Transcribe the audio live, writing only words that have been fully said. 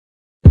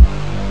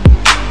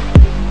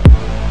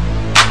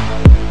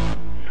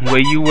Where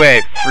you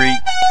at,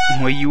 freak?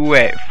 Where you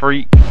at,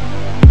 freak?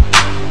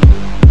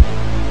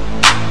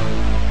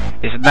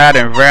 It's not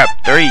in rap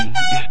 3.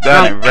 It's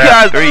not in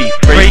rap 3.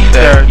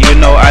 Freakster, you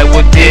know I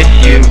will diss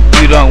you.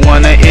 You don't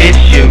wanna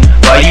issue.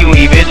 Why you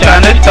even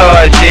tryna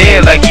start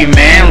shit like you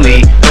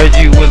manly? Heard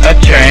you was a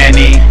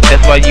tranny.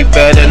 That's why you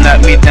better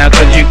knock me down,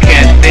 cause you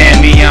can't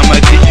stand me.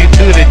 I'ma diss you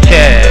through the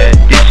chat.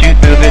 Diss you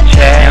through the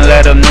chat. And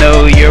let them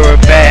know you're a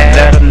bad.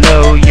 Let them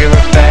know you're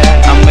a bad.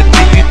 I'ma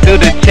diss you through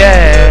the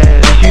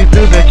chat. Diss you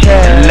through the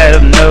chat. And let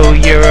them know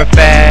you're a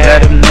bad.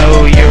 Let them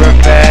know you're a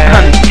bad.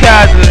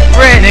 Cause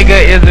friend nigga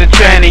is a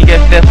tranny. Guess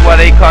that's why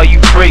they call you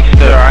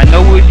Freakster. I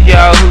know it's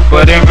y'all,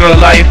 but in real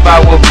life I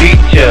will beat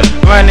ya.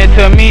 Run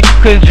into me,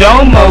 cause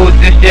Jomo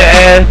diss your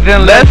ass.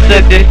 Then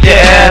Lester diss your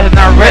ass.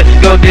 Now Rex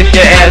go diss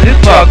your ass. It's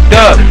fucked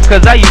up,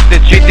 cause I used to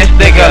treat this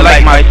nigga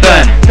like my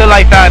son, till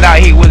I found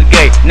out he was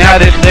gay. Now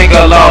this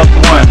nigga lost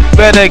one.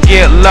 Better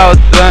get lost,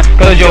 son,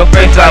 cause your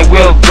face I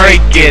will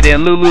break it.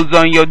 And Lulu's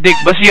on your dick,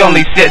 but she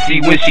only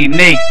sexy when she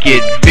naked.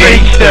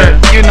 Freakster,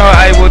 you know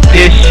I will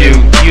diss you.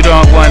 You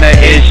don't wanna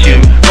issue.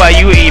 Why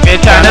you even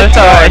tryna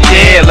start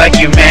shit like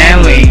you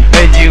manly?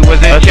 Cause you was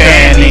a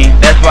tranny.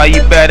 That's why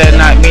you better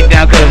knock me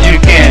down, cause you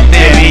can't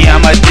stand me.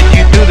 I'ma diss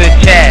you through the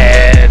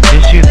chat.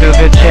 Diss you through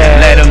the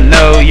chat. Let them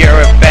know you're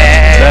a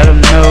fag. Let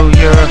them know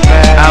you're a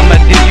fag. I'ma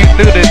diss you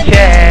through the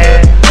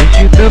chat. Diss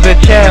you through the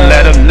chat.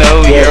 Let them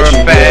know you're a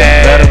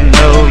fag. Let them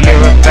know you're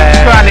a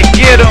fag. Tryna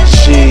get them.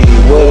 Shit,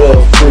 what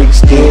up,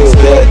 Freakster?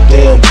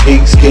 Goddamn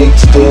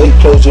Freakster.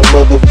 Close your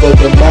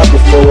motherfucking mouth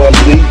before I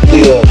leave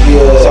here.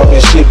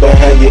 Talking shit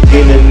behind your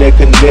internet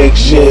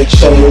connection.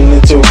 Coming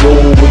into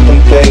room with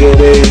them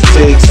faggot ass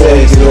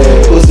texts.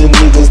 Pussy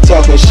niggas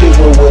talking shit,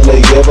 when will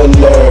they ever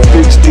learn?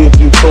 Freakster, if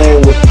you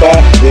playing with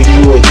fire, then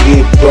you will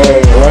get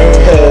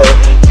burned.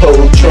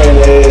 Whole train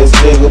ass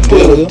nigga,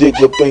 put a dick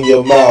up in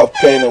your mouth,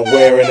 painting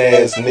wearing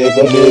ass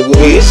nigga.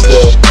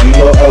 Freakster, you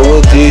know I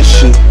will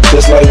diss you,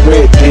 just like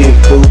Red did,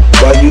 fool.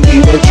 Why you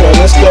even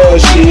tryna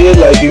start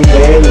shit like you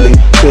manly?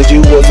 Cause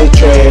you was a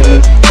tranny.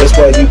 That's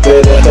why you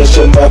better hush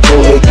your mouth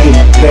or it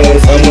get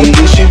nasty. I'ma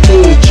diss you to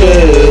the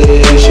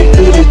chest, diss you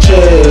to the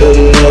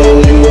chest.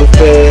 Know you a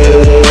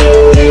fag,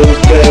 know you a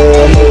fag.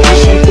 I'ma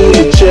diss you to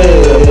the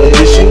chest,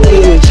 diss you to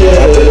the chest.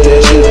 After that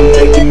shit'll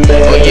make you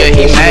mad. Oh yeah,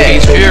 he mad,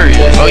 he's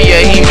furious. Oh yeah,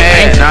 he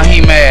mad, now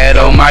he mad.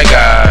 Oh my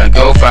god,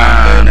 go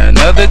find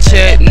another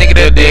chick, nigga,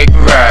 the dick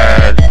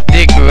ride.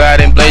 Dick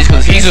riding Blaze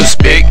cause he's a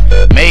spick,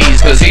 Maze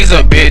cause he's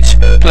a bitch.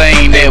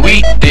 Playing that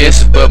we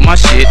diss, but my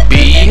shit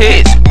be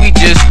hits. We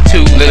just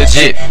too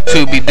legit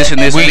to be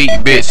dissing this weak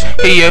bitch.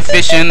 He a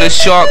fish in the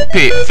shark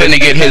pit, finna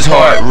get his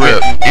heart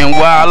ripped. And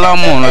while I'm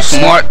on a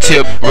smart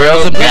tip,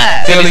 Rail's a bitch,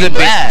 Philly's a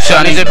bitch,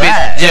 Shawnee's a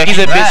bitch, Jackie's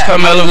a bitch,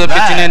 Carmelo's a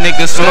bitch, and that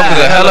nigga Smoke is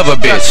a hell of a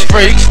bitch.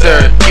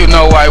 Freakster, you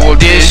know I will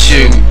diss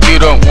you.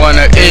 You don't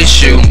wanna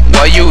issue.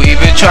 Why you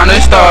even tryna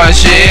start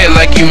shit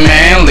like you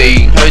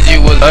manly? Heard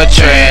you was a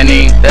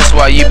tranny. That's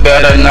why you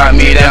better knock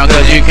me down,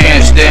 cause you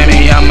can't stand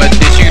me. I'ma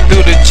diss you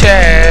through the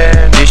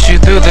chat. Diss you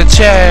through the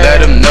chat.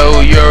 Let them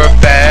know you're a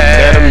fag.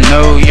 Let them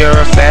know you're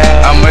a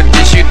fag. I'ma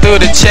diss you through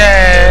the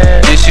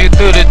chat. Diss you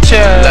through the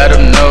chat. Let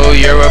them know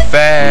you're a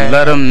fag.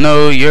 Let them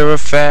know you're a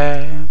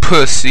fag.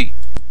 Pussy.